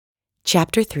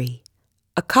Chapter 3.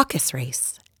 A Caucus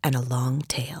Race and a Long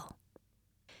Tail.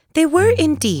 They were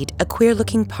indeed a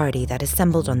queer-looking party that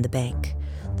assembled on the bank.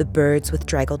 The birds with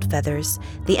draggled feathers,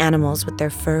 the animals with their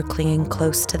fur clinging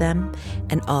close to them,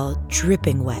 and all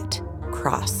dripping wet,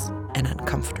 cross, and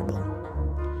uncomfortable.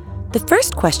 The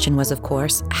first question was, of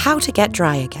course, how to get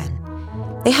dry again.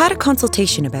 They had a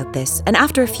consultation about this, and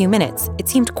after a few minutes, it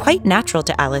seemed quite natural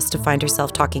to Alice to find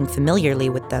herself talking familiarly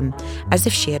with them, as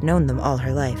if she had known them all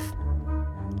her life.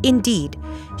 Indeed,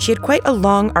 she had quite a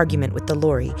long argument with the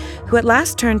Lory, who at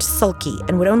last turned sulky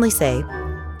and would only say,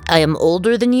 "I am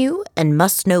older than you and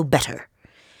must know better."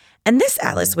 And this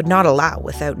Alice would not allow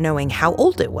without knowing how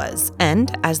old it was,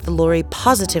 and as the Lory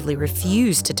positively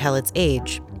refused to tell its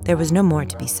age, there was no more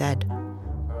to be said.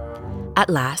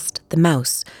 At last, the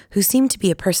mouse, who seemed to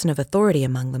be a person of authority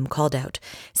among them, called out,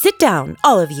 "Sit down,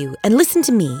 all of you, and listen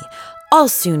to me. I'll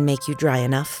soon make you dry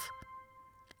enough."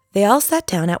 They all sat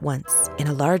down at once, in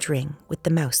a large ring, with the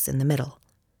mouse in the middle.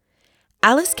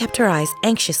 Alice kept her eyes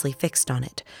anxiously fixed on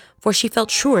it, for she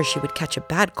felt sure she would catch a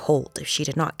bad cold if she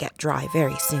did not get dry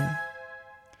very soon.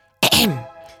 "Ahem,"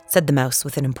 said the mouse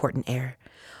with an important air.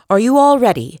 "Are you all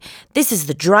ready? This is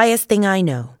the driest thing I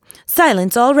know.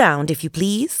 Silence all round, if you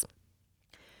please."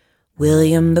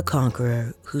 William the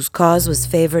Conqueror, whose cause was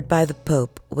favoured by the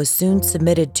Pope, was soon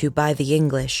submitted to by the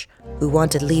English, who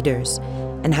wanted leaders,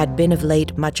 and had been of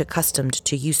late much accustomed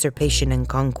to usurpation and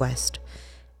conquest.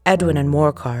 Edwin and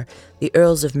Morcar, the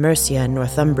Earls of Mercia and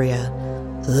Northumbria.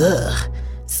 "Ugh,"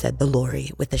 said the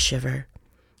Lory with a shiver.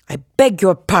 "I beg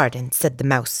your pardon," said the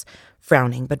mouse,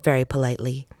 frowning but very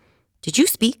politely. "Did you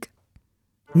speak?"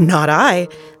 "Not I,"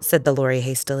 said the Lory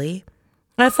hastily.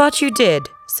 "I thought you did,"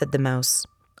 said the mouse.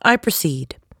 "I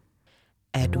proceed."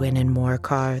 Edwin and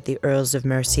Morcar, the Earls of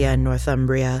Mercia and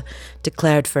Northumbria,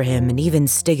 declared for him, and even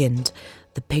Stigand,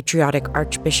 the patriotic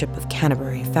Archbishop of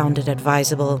Canterbury, found it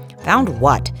advisable. "Found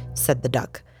what?" said the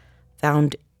duck.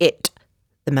 "Found it,"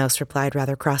 the mouse replied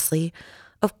rather crossly.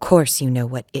 "Of course you know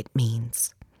what it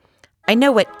means." "I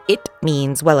know what it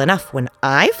means well enough when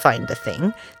I find a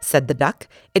thing," said the duck.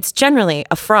 "It's generally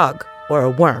a frog or a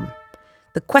worm.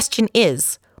 The question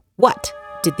is, what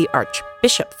did the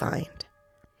Archbishop find?"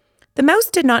 The mouse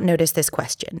did not notice this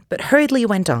question, but hurriedly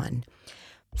went on.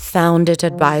 "Found it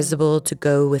advisable to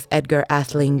go with Edgar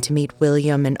Atheling to meet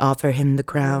William and offer him the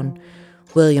crown.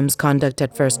 William's conduct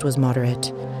at first was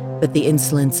moderate, but the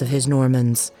insolence of his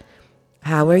Normans.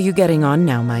 How are you getting on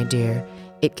now, my dear?"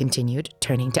 it continued,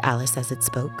 turning to Alice as it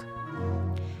spoke.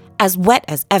 "As wet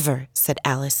as ever," said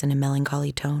Alice in a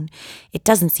melancholy tone. "It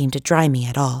doesn't seem to dry me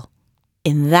at all."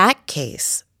 "In that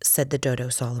case," said the dodo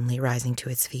solemnly, rising to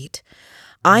its feet,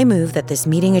 "I move that this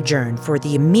meeting adjourn for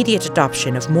the immediate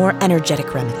adoption of more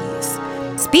energetic remedies."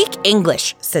 "Speak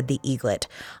English," said the eaglet.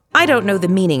 "I don't know the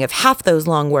meaning of half those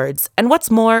long words, and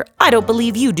what's more, I don't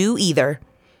believe you do either."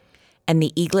 And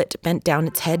the eaglet bent down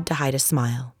its head to hide a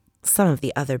smile. Some of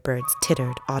the other birds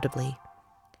tittered audibly.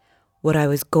 "What I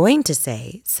was going to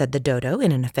say," said the dodo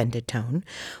in an offended tone,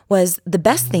 "was the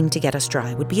best thing to get us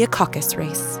dry would be a caucus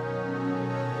race."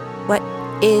 "What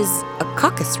is a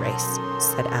caucus race?"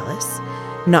 said Alice.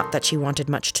 Not that she wanted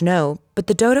much to know, but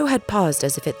the dodo had paused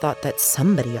as if it thought that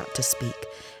somebody ought to speak,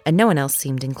 and no one else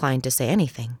seemed inclined to say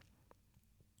anything.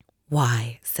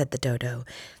 "Why," said the dodo,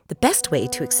 "the best way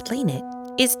to explain it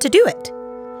is to do it.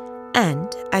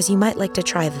 And, as you might like to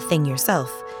try the thing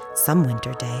yourself, some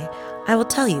winter day, I will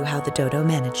tell you how the dodo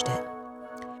managed it."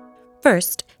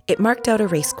 First, it marked out a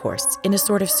race course in a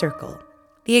sort of circle.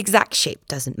 The exact shape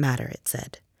doesn't matter, it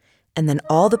said. And then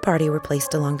all the party were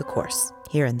placed along the course,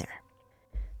 here and there.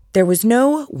 There was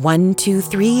no 1, 2,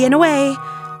 3 and away,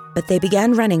 but they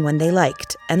began running when they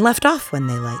liked and left off when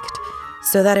they liked,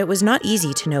 so that it was not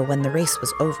easy to know when the race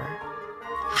was over.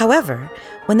 However,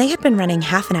 when they had been running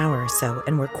half an hour or so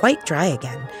and were quite dry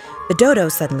again, the dodo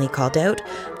suddenly called out,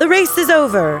 "The race is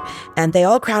over!" and they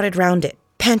all crowded round it,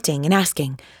 panting and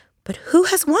asking, "But who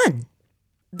has won?"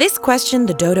 This question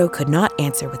the dodo could not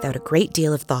answer without a great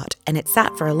deal of thought, and it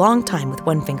sat for a long time with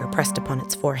one finger pressed upon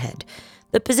its forehead,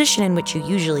 the position in which you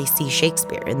usually see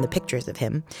Shakespeare in the pictures of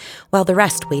him, while the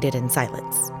rest waited in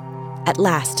silence. At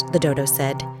last, the dodo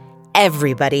said,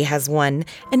 "Everybody has won,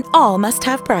 and all must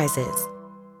have prizes."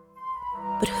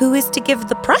 "But who is to give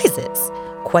the prizes?"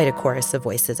 quite a chorus of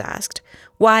voices asked.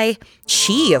 "Why,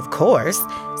 she, of course,"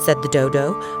 said the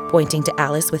dodo, pointing to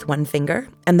Alice with one finger,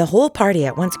 and the whole party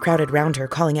at once crowded round her,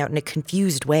 calling out in a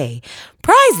confused way,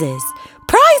 "Prizes!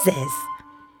 Prizes!"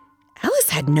 Alice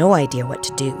had no idea what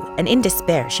to do, and in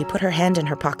despair she put her hand in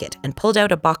her pocket and pulled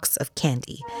out a box of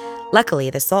candy.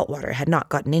 Luckily, the salt water had not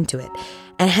gotten into it,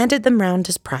 and handed them round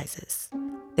as prizes.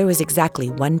 There was exactly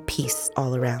one piece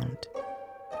all around.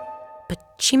 "But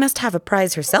she must have a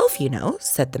prize herself, you know,"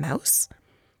 said the mouse.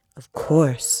 "Of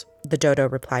course," the dodo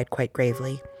replied quite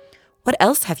gravely. "What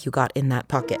else have you got in that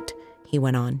pocket?" he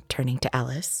went on, turning to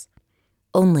Alice.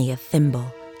 "Only a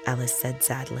thimble," Alice said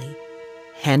sadly.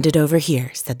 "Hand it over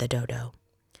here," said the dodo.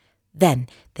 Then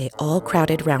they all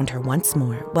crowded round her once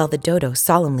more, while the dodo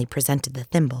solemnly presented the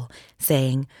thimble,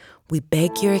 saying, "We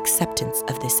beg your acceptance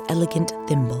of this elegant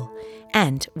thimble."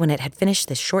 And when it had finished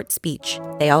this short speech,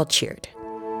 they all cheered.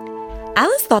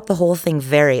 Alice thought the whole thing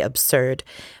very absurd,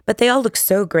 but they all looked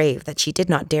so grave that she did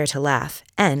not dare to laugh,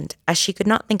 and, as she could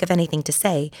not think of anything to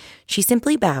say, she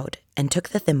simply bowed and took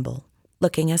the thimble,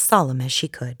 looking as solemn as she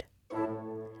could.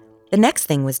 The next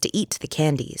thing was to eat the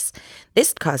candies.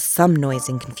 This caused some noise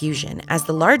and confusion, as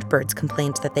the large birds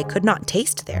complained that they could not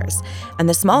taste theirs, and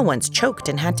the small ones choked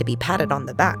and had to be patted on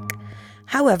the back.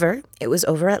 However, it was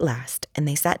over at last, and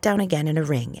they sat down again in a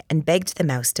ring and begged the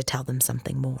mouse to tell them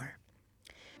something more.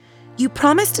 "You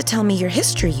promised to tell me your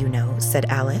history, you know," said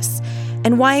Alice,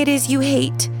 "and why it is you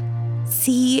hate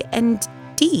C and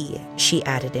D," she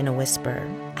added in a whisper,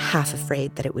 half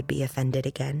afraid that it would be offended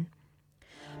again.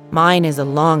 "Mine is a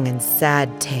long and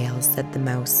sad tale," said the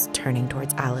mouse, turning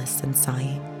towards Alice and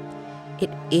sighing.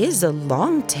 "It is a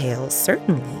long tale,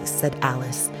 certainly," said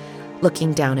Alice,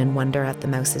 looking down in wonder at the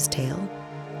mouse's tail.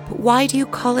 "But why do you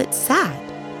call it sad?"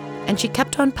 And she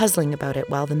kept on puzzling about it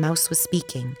while the mouse was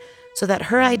speaking, so that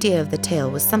her idea of the tale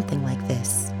was something like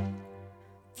this.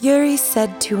 "Fury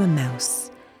said to a mouse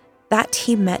that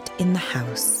he met in the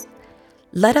house,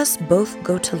 'Let us both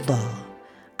go to law.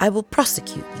 I will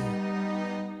prosecute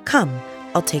you. Come,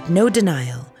 I'll take no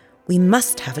denial. We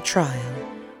must have a trial.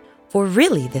 For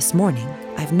really this morning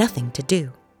I've nothing to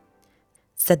do.'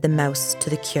 Said the mouse to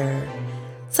the cure,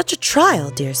 'Such a trial,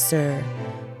 dear sir,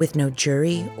 with no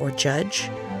jury or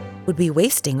judge, would be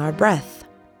wasting our breath.'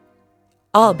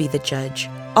 'I'll be the judge,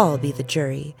 I'll be the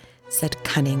jury,' said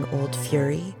cunning old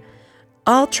Fury.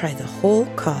 'I'll try the whole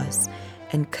cause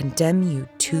and condemn you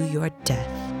to your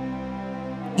death.'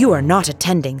 'You are not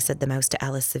attending,' said the mouse to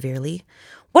Alice severely.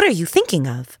 'What are you thinking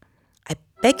of?' 'I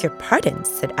beg your pardon,'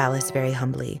 said Alice very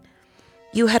humbly.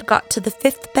 'You had got to the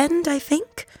fifth bend, I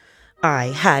think?' 'I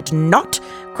had not,'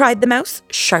 cried the mouse,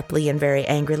 sharply and very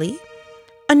angrily.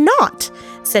 'A knot,'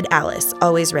 said Alice,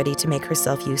 always ready to make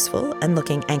herself useful and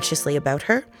looking anxiously about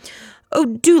her. 'Oh,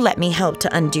 do let me help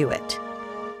to undo it.'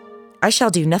 'I shall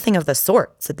do nothing of the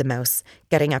sort,' said the mouse,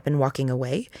 getting up and walking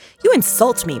away. 'You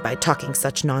insult me by talking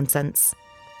such nonsense.'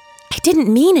 'I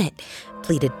didn't mean it,'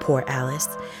 pleaded poor Alice,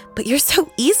 'but you're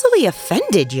so easily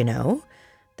offended, you know.'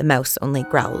 The mouse only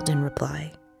growled in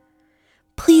reply.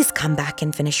 'Please come back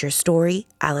and finish your story,'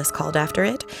 Alice called after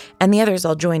it, and the others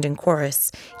all joined in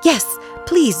chorus. 'Yes,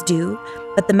 please do.'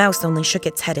 But the mouse only shook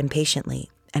its head impatiently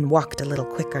and walked a little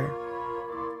quicker.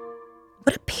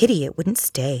 'What a pity it wouldn't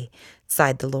stay,'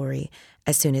 sighed the Lory,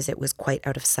 as soon as it was quite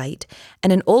out of sight,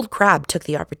 and an old crab took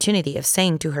the opportunity of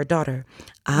saying to her daughter,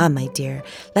 'Ah, my dear,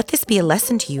 let this be a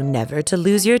lesson to you never to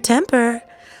lose your temper.'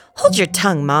 'Hold your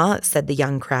tongue, Ma,' said the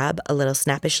young crab, a little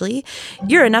snappishly.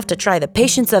 'You're enough to try the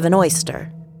patience of an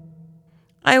oyster.'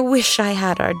 'I wish I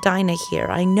had our Dinah here,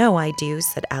 I know I do,'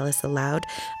 said Alice aloud,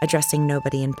 addressing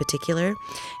nobody in particular.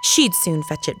 'She'd soon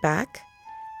fetch it back.'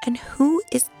 'And who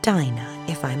is Dinah,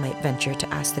 if I might venture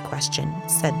to ask the question?'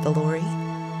 said the Lory.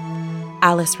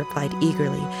 Alice replied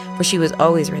eagerly, for she was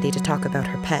always ready to talk about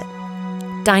her pet.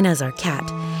 'Dinah's our cat,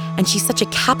 and she's such a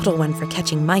capital one for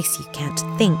catching mice you can't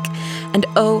think. And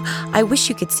oh, I wish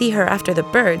you could see her after the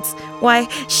birds. Why,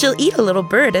 she'll eat a little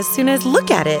bird as soon as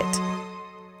look at it.'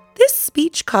 This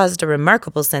speech caused a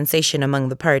remarkable sensation among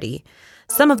the party.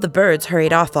 Some of the birds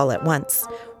hurried off all at once.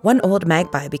 One old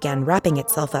magpie began wrapping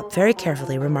itself up very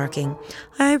carefully, remarking,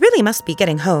 'I really must be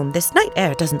getting home. This night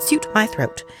air doesn't suit my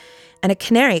throat.' And a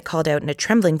canary called out in a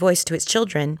trembling voice to its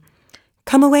children,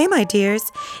 'Come away, my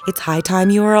dears. It's high time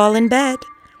you were all in bed.'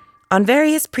 On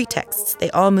various pretexts,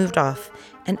 they all moved off,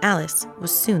 and Alice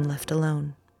was soon left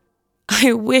alone.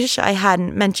 'I wish I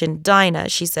hadn't mentioned Dinah,'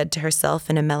 she said to herself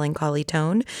in a melancholy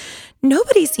tone.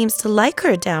 'Nobody seems to like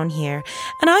her down here,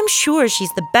 and I'm sure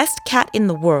she's the best cat in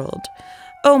the world.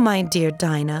 Oh, my dear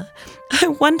Dinah, I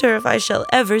wonder if I shall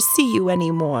ever see you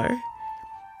any more.'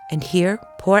 And here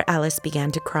poor Alice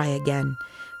began to cry again,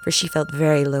 for she felt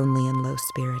very lonely and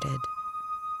low-spirited.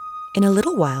 In a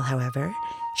little while, however,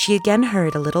 she again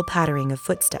heard a little pattering of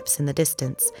footsteps in the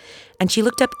distance, and she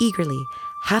looked up eagerly,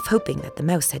 half hoping that the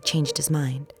mouse had changed his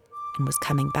mind and was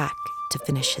coming back to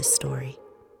finish his story.